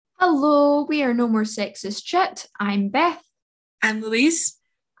Hello, we are No More Sexist Shit. I'm Beth, I'm Louise.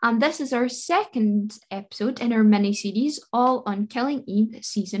 and this is our second episode in our mini series, all on Killing Eve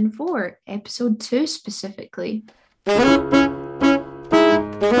Season 4, Episode 2 specifically.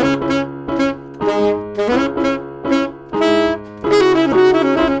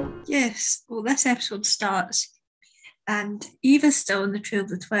 Yes, well, this episode starts, and Eve is still in the Trail of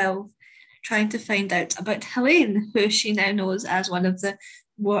the 12, trying to find out about Helene, who she now knows as one of the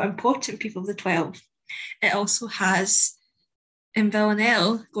more important people of the 12. It also has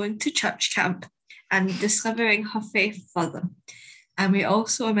Villanelle going to church camp and discovering her faith further. And we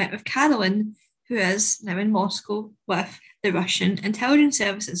also met with Carolyn, who is now in Moscow with the Russian intelligence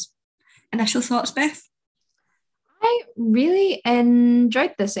services. Initial thoughts, Beth? I really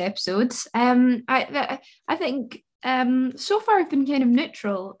enjoyed this episode. I think so far I've been kind of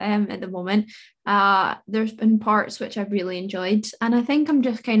neutral at the moment. There's been parts which I've really enjoyed, and I think I'm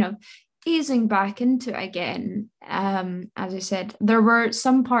just kind of easing back into it again. As I said, there were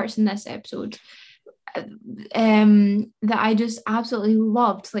some parts in this episode that I just absolutely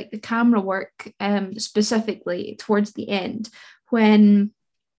loved, like the camera work, specifically towards the end when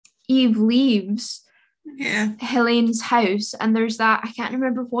Eve leaves Yeah. Helene's house, and there's that, I can't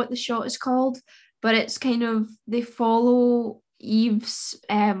remember what the shot is called, but it's kind of they follow Eve's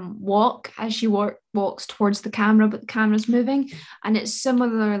walk as she walks towards the camera, but the camera's moving, and it's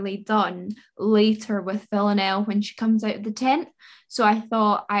similarly done later with Villanelle when she comes out of the tent. So I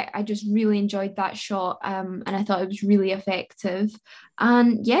thought I just really enjoyed that shot, and I thought it was really effective,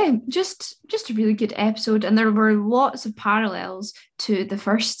 and yeah, just a really good episode, and there were lots of parallels to the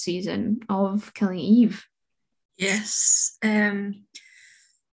first season of Killing Eve. Yes.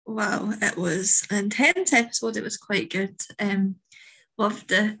 Wow, it was an intense episode. It was quite good. Loved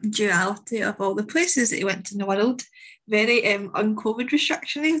the duality of all the places that he went in the world. Very un-COVID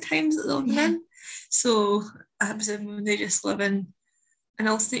restrictioning times that they've been Yeah. in. So I presume they just live in an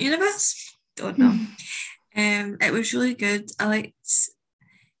alternate universe. Don't know. It was really good. I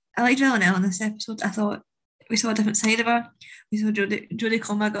liked Villanelle in this episode. I thought we saw a different side of her. We saw Jodie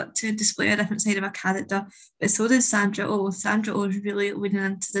Comer got to display a different side of her character, but so did Sandra Oh. Sandra Oh was really leaning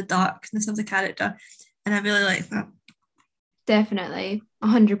into the darkness of the character, and I really like that. Definitely,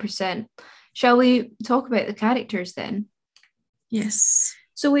 100%. Shall we talk about the characters then? Yes.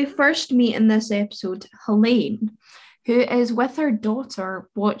 So we first meet in this episode Helene, who is with her daughter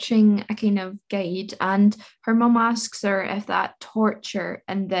watching a kind of guide, and her mum asks her if that torture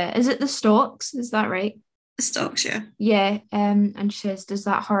and the is it the stocks? Is that right? The stocks, yeah. Yeah, and she says, "Does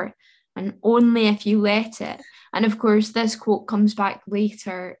that hurt?" And only if you let it. And of course, this quote comes back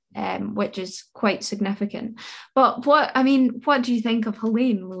later, which is quite significant. But what do you think of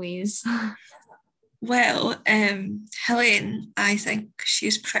Helene, Louise? Well, Helene, I think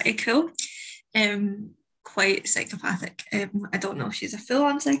she's pretty cool. Quite psychopathic. I don't know if she's a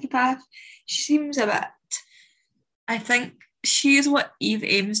full-on psychopath. She seems a bit. I think she is what Eve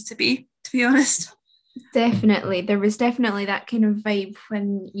aims to be honest. Definitely, there was definitely that kind of vibe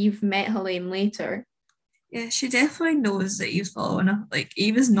when you've met Helene later. Yeah, she definitely knows that Eve's following her. Like,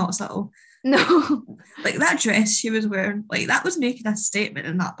 Eve is not subtle. No, Like, that dress she was wearing, like, that was making a statement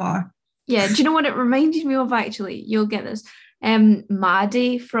in that bar. yeah. Do you know what it reminded me of? Actually, you'll get this.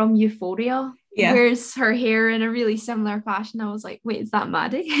 Maddie from Euphoria Yeah, wears her hair in a really similar fashion. I was like, wait, is that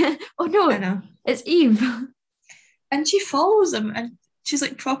Maddie? Oh I no, know. it's Eve. And she follows them and she's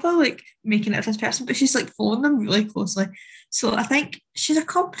like proper like making it a first person, but she's like following them really closely. So I think she's a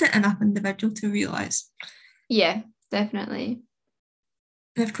competent enough individual to realise. Yeah, definitely.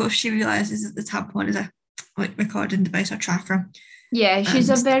 And of course she realises that the tampon is a like recording device or tracker. Yeah, she's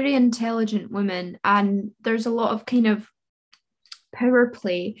a And very intelligent woman, and there's a lot of kind of power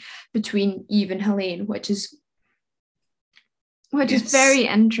play between Eve and Helene, which is yes, very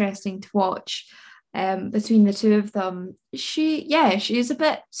interesting to watch, between the two of them. She's a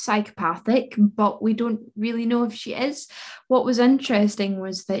bit psychopathic, but we don't really know if she is. What was interesting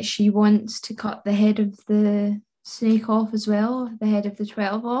was that she wants to cut the head of the snake off as well, the head of the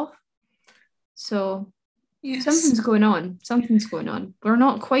 12 off. So yes, something's going on. We're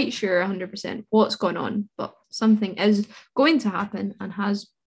not quite sure 100% what's going on, but something is going to happen and has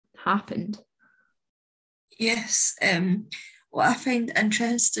happened. yes. What I find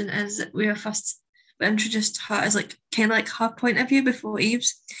interesting is that we introduced her as like kind of like her point of view before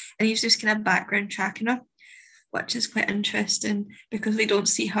Eve's, and Eve's just kind of background tracking her, which is quite interesting because we don't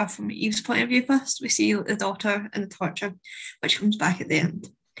see her from Eve's point of view first. We see the daughter and the torture, which comes back at the end.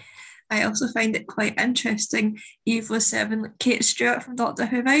 I also find it quite interesting. Eve was serving like Kate Stewart from Doctor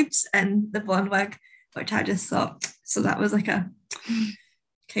Who vibes in the blonde wig, which I just thought so that was like a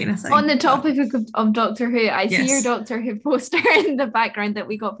kind of thing. On the topic of Doctor Who, I see your Yes. Doctor Who poster in the background that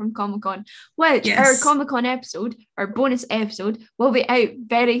we got from Comic-Con, which our Yes. Comic-Con episode, our bonus episode, will be out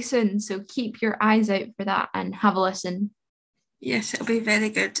very soon. So keep your eyes out for that and have a listen. Yes, it'll be very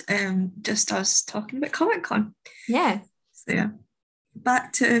good. Just us talking about Comic-Con. Yeah. So yeah,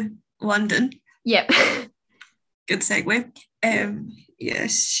 back to London. Yep. Good segue.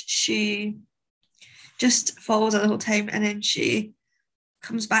 Yes, she just follows her the whole time, and then she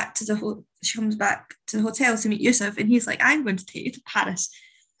comes back to the hotel to meet Yusuf, and he's like, "I'm going to take you to Paris."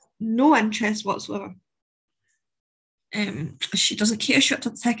 No interest whatsoever. She doesn't care. She got the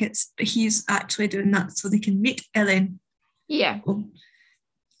tickets, but he's actually doing that so they can meet Ellen. Yeah.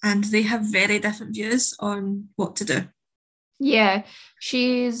 And they have very different views on what to do. Yeah,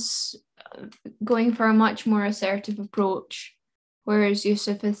 she's going for a much more assertive approach, whereas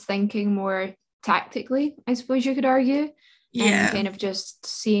Yusuf is thinking more tactically, I suppose you could argue, Yeah. and kind of just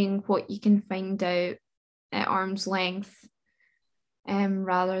seeing what you can find out at arm's length,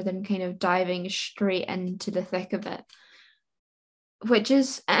 rather than kind of diving straight into the thick of it, which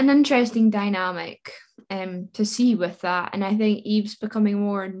is an interesting dynamic to see with that. And I think Eve's becoming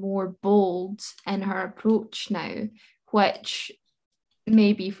more and more bold in her approach now, which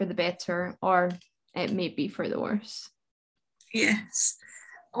may be for the better or it may be for the worse. Yes.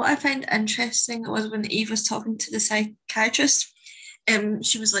 What I find interesting was when Eve was talking to the psychiatrist,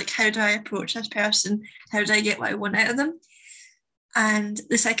 she was like, how do I approach this person? How do I get what I want out of them? And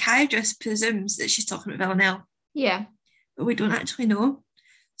the psychiatrist presumes that she's talking about Villanelle. Yeah. But we don't actually know.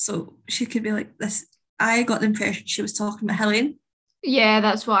 So she could be like this. I got the impression she was talking about Helene. Yeah,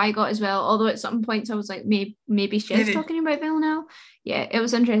 that's what I got as well. Although at some points I was like, maybe she is talking about Villanelle. Yeah, it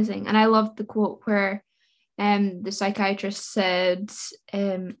was interesting. And I loved the quote where the psychiatrist said,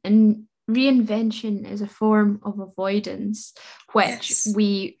 and reinvention is a form of avoidance, which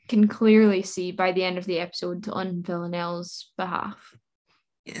we can clearly see by the end of the episode on Villanelle's behalf.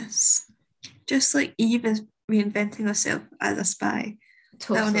 Yes. Just like Eve is reinventing herself as a spy,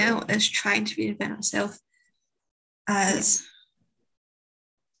 Totally. Villanelle is trying to reinvent herself as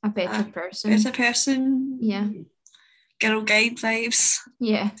a better person. Better person. Yeah. Girl Guide vibes.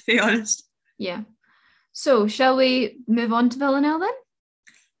 Yeah. To be honest. Yeah. So shall we move on to Villanelle then?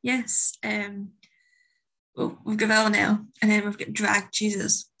 Yes. Well, we've got Villanelle and then we've got Drag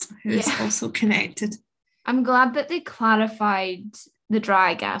Jesus, who is also connected. I'm glad that they clarified the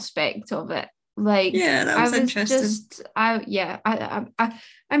drag aspect of it. Like, yeah, that was interesting.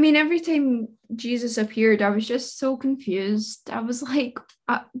 I mean, every time Jesus appeared, I was just so confused. I was like,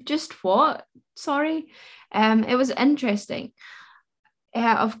 just what? Sorry. It was interesting.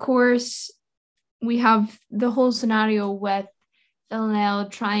 Of course, we have the whole scenario with Villanelle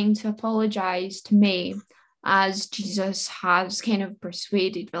trying to apologize to May, as Jesus has kind of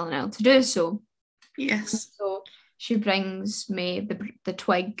persuaded Villanelle to do so. Yes. So she brings May the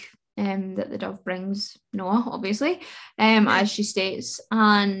twig that the dove brings Noah, obviously, as she states,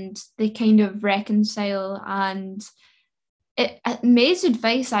 and they kind of reconcile. And May's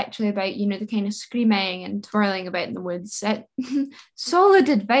advice actually about, the kind of screaming and twirling about in the woods, solid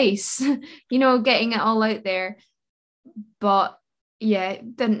advice, getting it all out there. But yeah,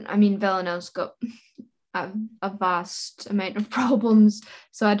 Villanelle's got a vast amount of problems,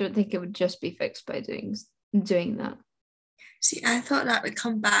 so I don't think it would just be fixed by doing that. See, I thought that would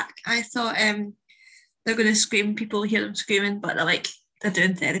come back. I thought they're going to scream, people hear them screaming, but they're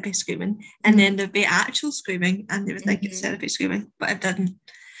doing therapy screaming, and then there'd be actual screaming, and they would think it's therapy screaming, but it didn't.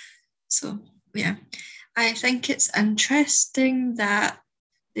 So yeah, I think it's interesting that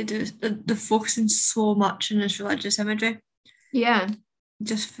they're focusing so much on this religious imagery. Yeah,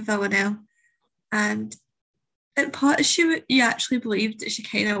 just for Villanelle, and in parts you actually believed that she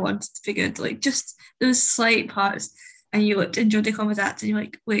kind of wanted to be good, like just those slight parts. And you looked in Jodie Comer's act and you're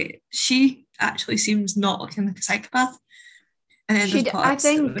like, wait, she actually seems not looking like a psychopath. And then there's parts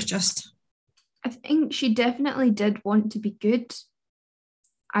that was just... I think she definitely did want to be good.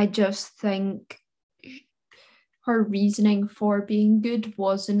 I just think her reasoning for being good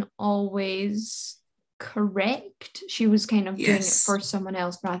wasn't always correct. She was kind of doing it for someone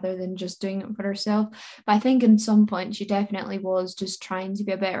else rather than just doing it for herself. But I think in some point she definitely was just trying to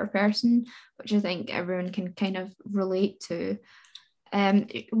be a better person, which I think everyone can kind of relate to.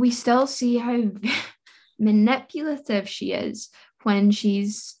 We still see how manipulative she is when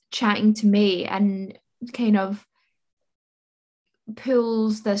she's chatting to May and kind of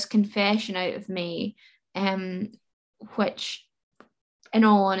pulls this confession out of May, which in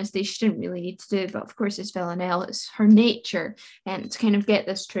all honesty, she didn't really need to do, but of course it's Villanelle, it's her nature to kind of get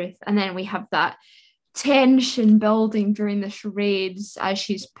this truth. And then we have that tension building during the charades as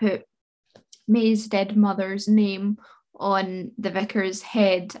she's put May's dead mother's name on the vicar's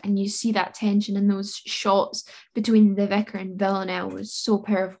head, and you see that tension in those shots between the vicar and Villanelle was so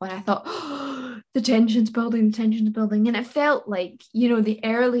powerful. And I thought, oh, the tension's building. And it felt like, the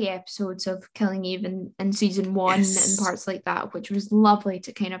early episodes of Killing Eve in season one and parts like that, which was lovely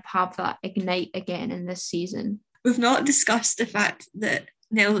to kind of have that ignite again in this season. We've not discussed the fact that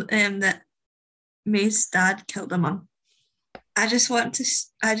that May's dad killed her mum.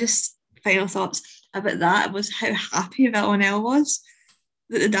 Final thoughts about that was how happy Villanelle was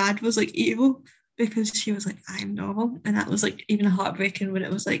that the dad was like evil, because she was like, I'm normal. And that was like even heartbreaking when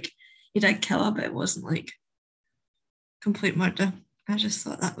it was like, he did kill her, but it wasn't like complete murder. I just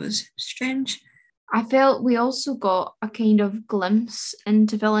thought that was strange. I felt we also got a kind of glimpse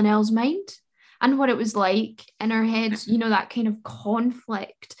into Villanelle's mind and what it was like in her head, that kind of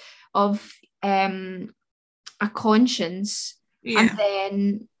conflict of a conscience and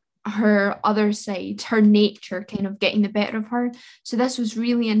then her other side, her nature kind of getting the better of her. So this was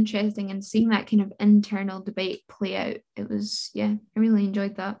really interesting, and seeing that kind of internal debate play out, it was, I really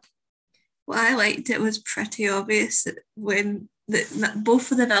enjoyed that. What I liked, it was pretty obvious that when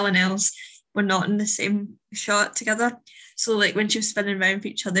both of the Villanelles were not in the same shot together. So like when she was spinning around for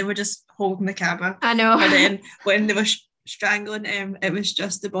each other, they were just holding the camera. I know. And then when they were strangling, it was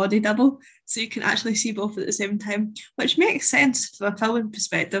just the body double, so you can actually see both at the same time, which makes sense from a filming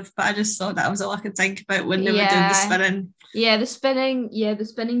perspective. But I just thought that was all I could think about when they were doing the spinning. The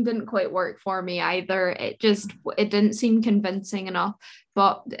spinning didn't quite work for me either. It didn't seem convincing enough.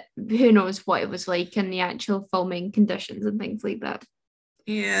 But who knows what it was like in the actual filming conditions and things like that.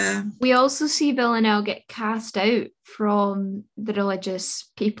 Yeah. We also see Villanelle get cast out from the religious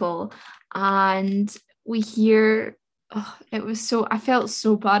people, and we hear, I felt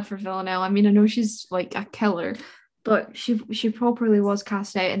so bad for Villanelle. I mean, I know she's like a killer, but she properly was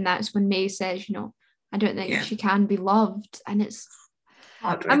cast out, and that's when May says, I don't think she can be loved. And it's,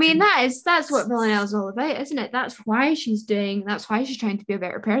 I mean, that's what Villanelle's all about, isn't it? That's why she's trying to be a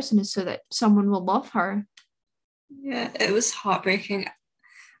better person, is so that someone will love her. Yeah, it was heartbreaking.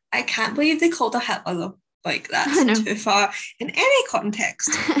 I can't believe they called her Hitler though. Like, that's too far in any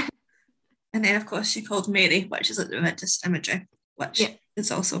context. And then, of course, she called Mary, which is like the religious imagery, which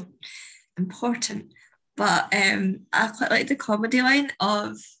is also important. But I quite like the comedy line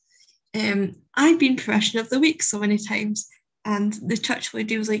of, I've been parishioner of the week so many times, and the church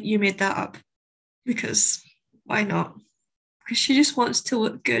lady was like, you made that up. Because why not? Because she just wants to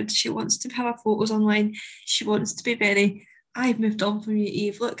look good. She wants to have her photos online. She wants to be very, I've moved on from you,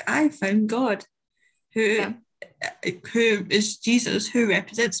 Eve. Look, I found God, who is Jesus, who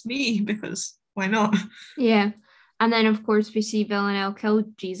represents me, because why not? Yeah. And then, of course, we see Villanelle kill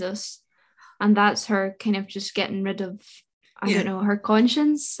Jesus, and that's her kind of just getting rid of, I don't know, her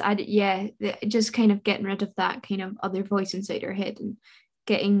conscience. Just kind of getting rid of that kind of other voice inside her head and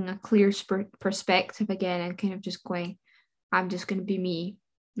getting a clear perspective again, and kind of just going, I'm just going to be me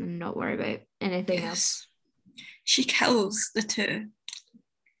and not worry about anything else. She kills the two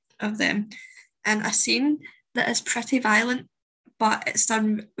of them in a scene that is pretty violent, but it's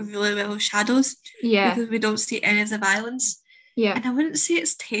done really well with shadows. Yeah. Because we don't see any of the violence. Yeah. And I wouldn't say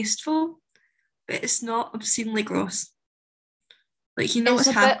it's tasteful, but it's not obscenely gross. Like, what's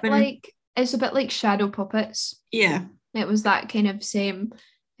happening. It's a bit like Shadow Puppets. Yeah. It was that kind of same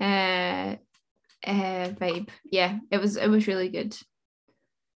vibe. Yeah, it was really good.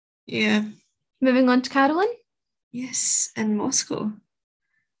 Yeah. Moving on to Carolyn. Yes, in Moscow.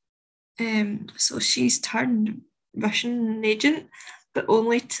 So she's turned Russian agent, but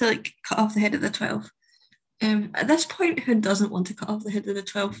only to cut off the head of the 12. At this point, who doesn't want to cut off the head of the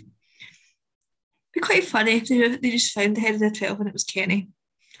 12? It'd be quite funny if they just found the head of the 12 and it was Kenny,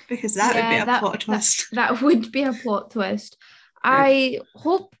 because that would be a plot twist. That would be a plot twist. Yeah. I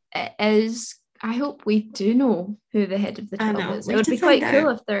hope it is. I hope we do know who the head of the 12 is. It would be quite cool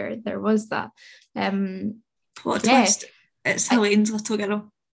if there was that. Plot twist. It's Helene's little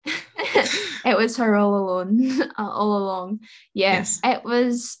girl. It was her all along. Yeah, yes. It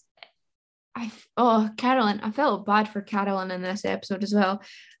was. Carolyn. I felt bad for Carolyn in this episode as well,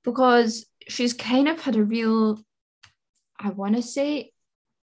 because she's kind of had a real, I want to say,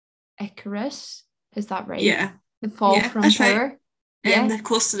 Icarus. Is that right? Yeah. The fall from power. Right. Yeah. The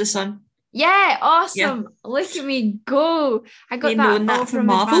Close to the Sun. Yeah, awesome. Yeah. Look at me go. I got that all from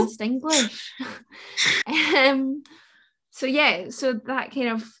Marvel? Advanced English. So that kind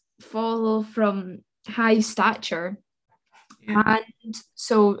of fall from high stature. Yeah. And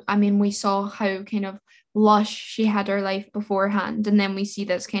so, I mean, we saw how kind of lush she had her life beforehand, and then we see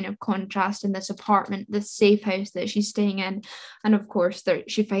this kind of contrast in this apartment, this safe house that she's staying in, and of course there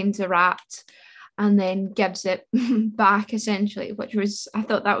she finds a rat and then gives it back essentially, which was, I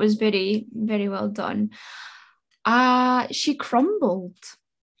thought that was very, very well done. She crumbled.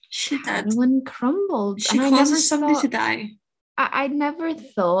 She did. Carolyn crumbled. She and causes somebody to die. I never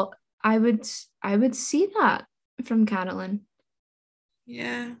thought I would see that from Carolyn.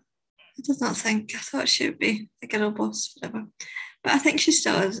 Yeah. I did not think. I thought she would be the girl boss forever. But I think she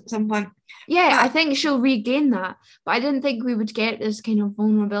still is at some point. Yeah, I think she'll regain that. But I didn't think we would get this kind of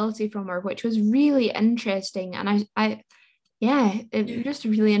vulnerability from her, which was really interesting. And it was just a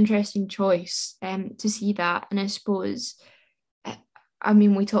really interesting choice to see that. And I suppose, I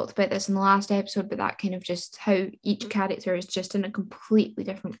mean, we talked about this in the last episode, but that kind of just how each character is just in a completely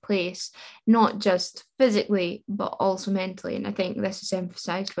different place, not just physically, but also mentally. And I think this is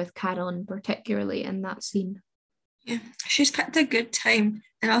emphasised with Carolyn, particularly in that scene. Yeah, she's picked a good time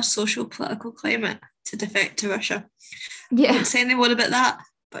in our social political climate to defect to Russia. Yeah. I won't say any more about that,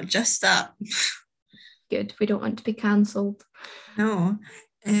 but just that. Good. We don't want to be cancelled. No.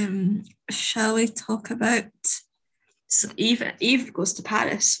 Shall we talk about... So Eve goes to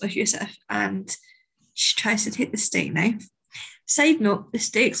Paris with Yusuf and she tries to take the steak knife. Side note, the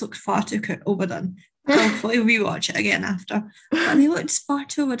steaks looked far too overdone. I'll probably rewatch it again after. But they looked far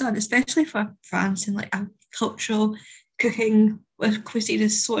too overdone, especially for France, and like a cultural cooking with cuisine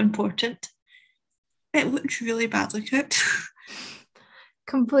is so important. It looked really badly cooked.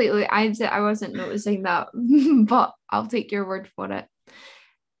 Completely. I wasn't noticing that, but I'll take your word for it.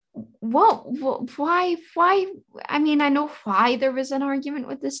 Why? I mean, I know why there was an argument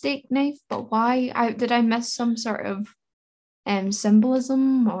with the steak knife, but why? Did I miss some sort of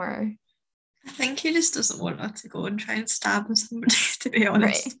symbolism, or? I think he just doesn't want her to go and try and stab somebody, to be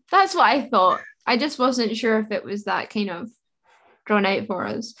honest. Right. That's what I thought. I just wasn't sure if it was that kind of drawn out for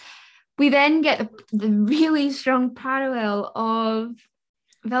us. We then get the really strong parallel of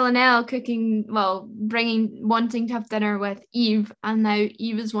Villanelle wanting to have dinner with Eve, and now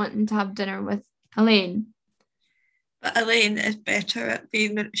Eve is wanting to have dinner with Elaine. But Elaine is better at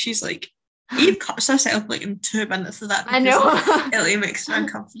being, she's like, Eve cuts herself like in 2 minutes of that. I know. Elaine makes her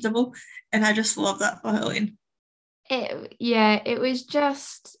uncomfortable, and I just love that for Elaine. It was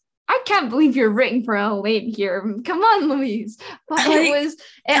just, I can't believe you're rooting for Elaine here. Come on, Louise. But I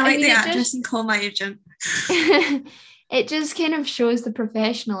like the actress and call my agent. It just kind of shows the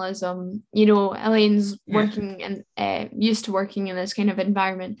professionalism. You know, Elaine's working and used to working in this kind of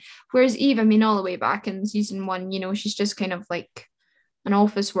environment, whereas Eve, I mean, all the way back in season 1, you know, she's just kind of like an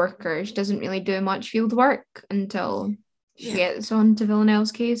office worker. She doesn't really do much field work until she gets on to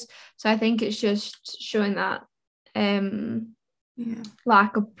Villanelle's case. So I think it's just showing that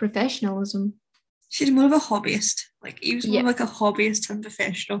lack of professionalism. She's more of a hobbyist. Like Eve's more like a hobbyist and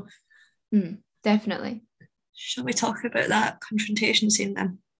professional. Definitely. Shall we talk about that confrontation scene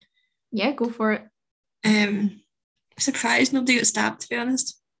then? Yeah, go for it. Surprised nobody got stabbed, to be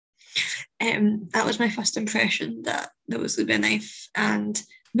honest. That was my first impression, that there was going to be a knife, and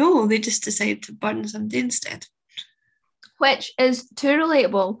no, they just decided to burn somebody instead. Which is too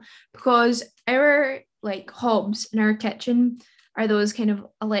relatable, because our like hobs in our kitchen are those kind of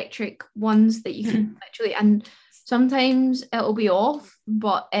electric ones that you can literally, and sometimes it'll be off,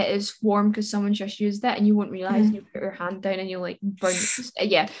 but it is warm because someone just used it and you won't realise, and you put your hand down and you like burn.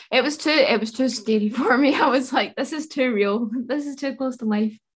 Yeah, it was too scary for me. I was like, this is too real. This is too close to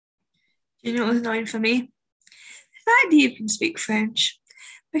life. You know what was annoying for me? The fact that you can speak French.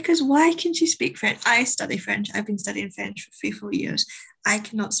 Because why can she speak French? I study French. I've been studying French for 3-4 years. I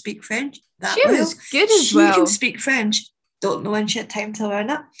cannot speak French that well. She was good as well. She can speak French. Don't know when she had time to learn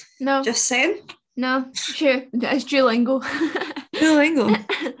it. No. Just saying. No, sure. It's Duolingo.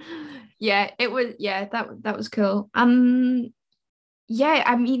 Duolingo. Yeah, it was. Yeah, that was cool. Yeah,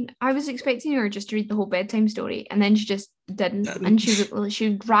 I mean, I was expecting her just to read the whole bedtime story, and then she just didn't. And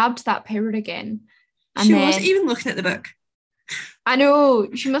she grabbed that power again. And she wasn't even looking at the book. I know,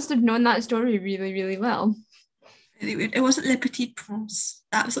 she must have known that story really, really well. Anyway, it wasn't Le Petit Prince.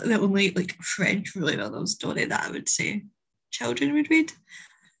 That was like the only like French really well known story that I would say children would read.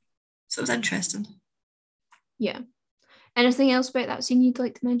 So it was interesting. Yeah. Anything else about that scene you'd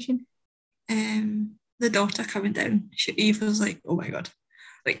like to mention? The daughter coming down. Eve was like, oh my God.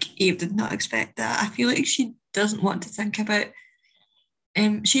 Like, Eve did not expect that. I feel like she doesn't want to think about...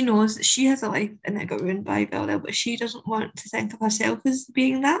 she knows that she has a life and it got ruined by Villanelle, but she doesn't want to think of herself as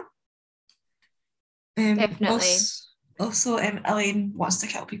being that. Definitely. Also, Elaine wants to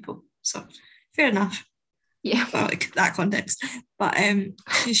kill people. So, fair enough. Yeah. Well, like that context. But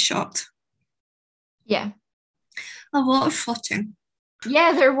she's shocked. Yeah. A lot of flirting.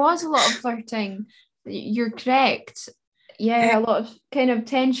 Yeah, there was a lot of flirting. You're correct. Yeah, a lot of kind of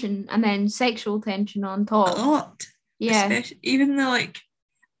tension and then sexual tension on A top. lot. Yeah. Especially even the like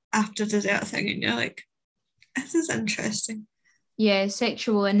after dessert thing, and you're like, this is interesting. Yeah,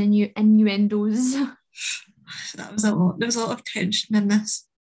 sexual and innuendos. That was a lot. There was a lot of tension in this.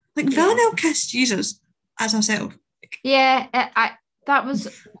 Like Yeah. Villanelle kissed Jesus as herself. Yeah, that was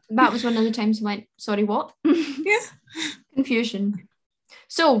one of the times I went, sorry, what? Yeah. Confusion.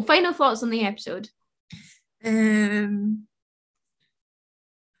 So, final thoughts on the episode. I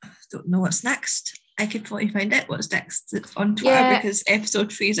don't know what's next. I could probably find out what's next on Twitter because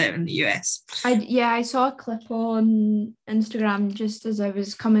episode 3 is out in the US. I saw a clip on Instagram just as I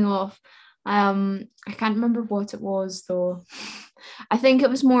was coming off. I can't remember what it was though. I think it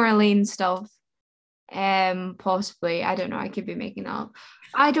was more Elaine stuff. Possibly. I don't know. I could be making that up.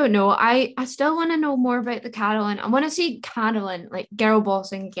 I don't know. I still want to know more about the Carolyn. I want to see Carolyn like girl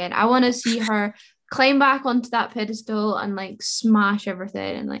bossing again. I want to see her climb back onto that pedestal and like smash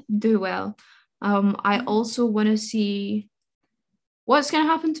everything and like do well. I also want to see what's going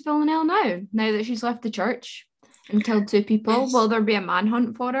to happen to Villanelle now that she's left the church and killed 2 people. Yes. Will there be a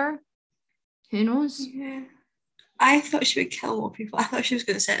manhunt for her? Who knows? Yeah. I thought she would kill more people. I thought she was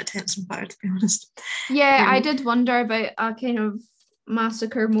going to set a tent on fire, to be honest. Yeah, I did wonder about a kind of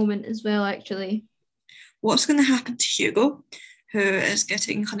massacre moment as well, actually. What's going to happen to Hugo, who is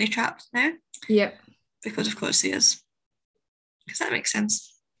getting honey trapped now? Yep. Because of course he is. Because that makes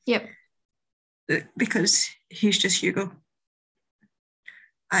sense. Yep. Because he's just Hugo.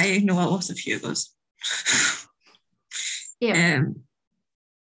 I know a lot of Hugos. Yeah.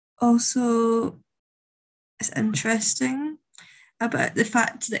 Also, it's interesting about the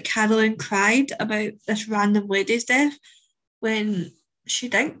fact that Carolyn cried about this random lady's death when she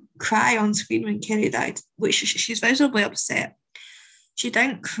didn't cry on screen when Kerry died, which she's visibly upset. She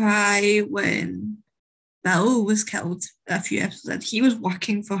didn't cry when Bill was killed a few episodes. He was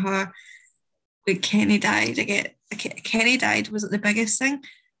working for her when Kenny died. Kenny died was the biggest thing,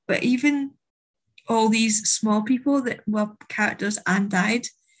 but even all these small people that were characters and died,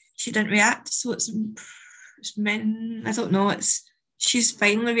 she didn't react. So it's men. I don't know. She's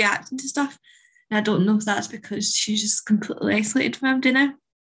finally reacting to stuff, and I don't know if that's because she's just completely isolated from everybody now.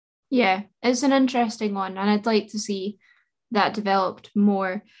 Yeah, it's an interesting one, and I'd like to see that developed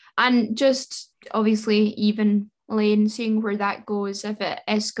more. And just obviously, even Lane, seeing where that goes, if it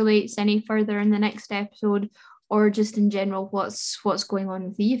escalates any further in the next episode, or just in general, what's going on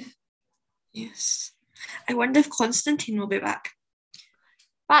with Eve. Yes, I wonder if Constantine will be back.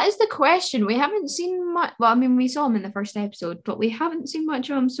 That is the question. We haven't seen much. Well, I mean, we saw him in the first episode, but we haven't seen much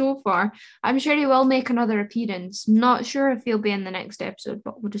of him so far. I'm sure he will make another appearance. Not sure if he'll be in the next episode,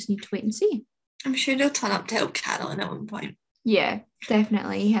 but we'll just need to wait and see. I'm sure he'll turn up to help Carolyn at one point. Yeah,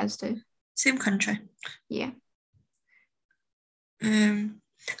 definitely. He has to. Same country. Yeah.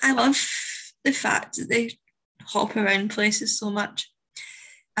 I love the fact that they hop around places so much.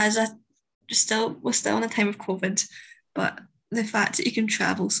 We're still in a time of COVID, but the fact that you can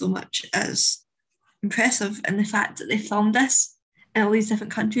travel so much is impressive, and the fact that they filmed this in all these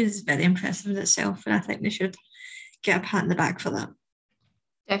different countries is very impressive in itself, and I think they should get a pat in the back for that.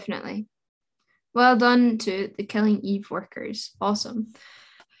 Definitely. Well done to the Killing Eve workers. Awesome.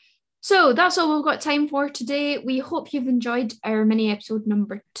 So that's all we've got time for today. We hope you've enjoyed our mini episode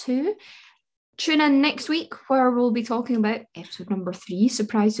number 2. Tune in next week where we'll be talking about episode number 3,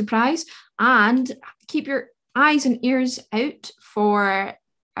 surprise, surprise, and keep your eyes and ears out for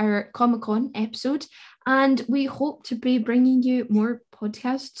our Comic-Con episode, and we hope to be bringing you more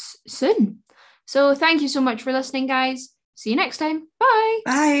podcasts soon. So thank you so much for listening, guys. See you next time. Bye.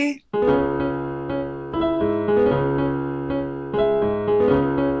 Bye.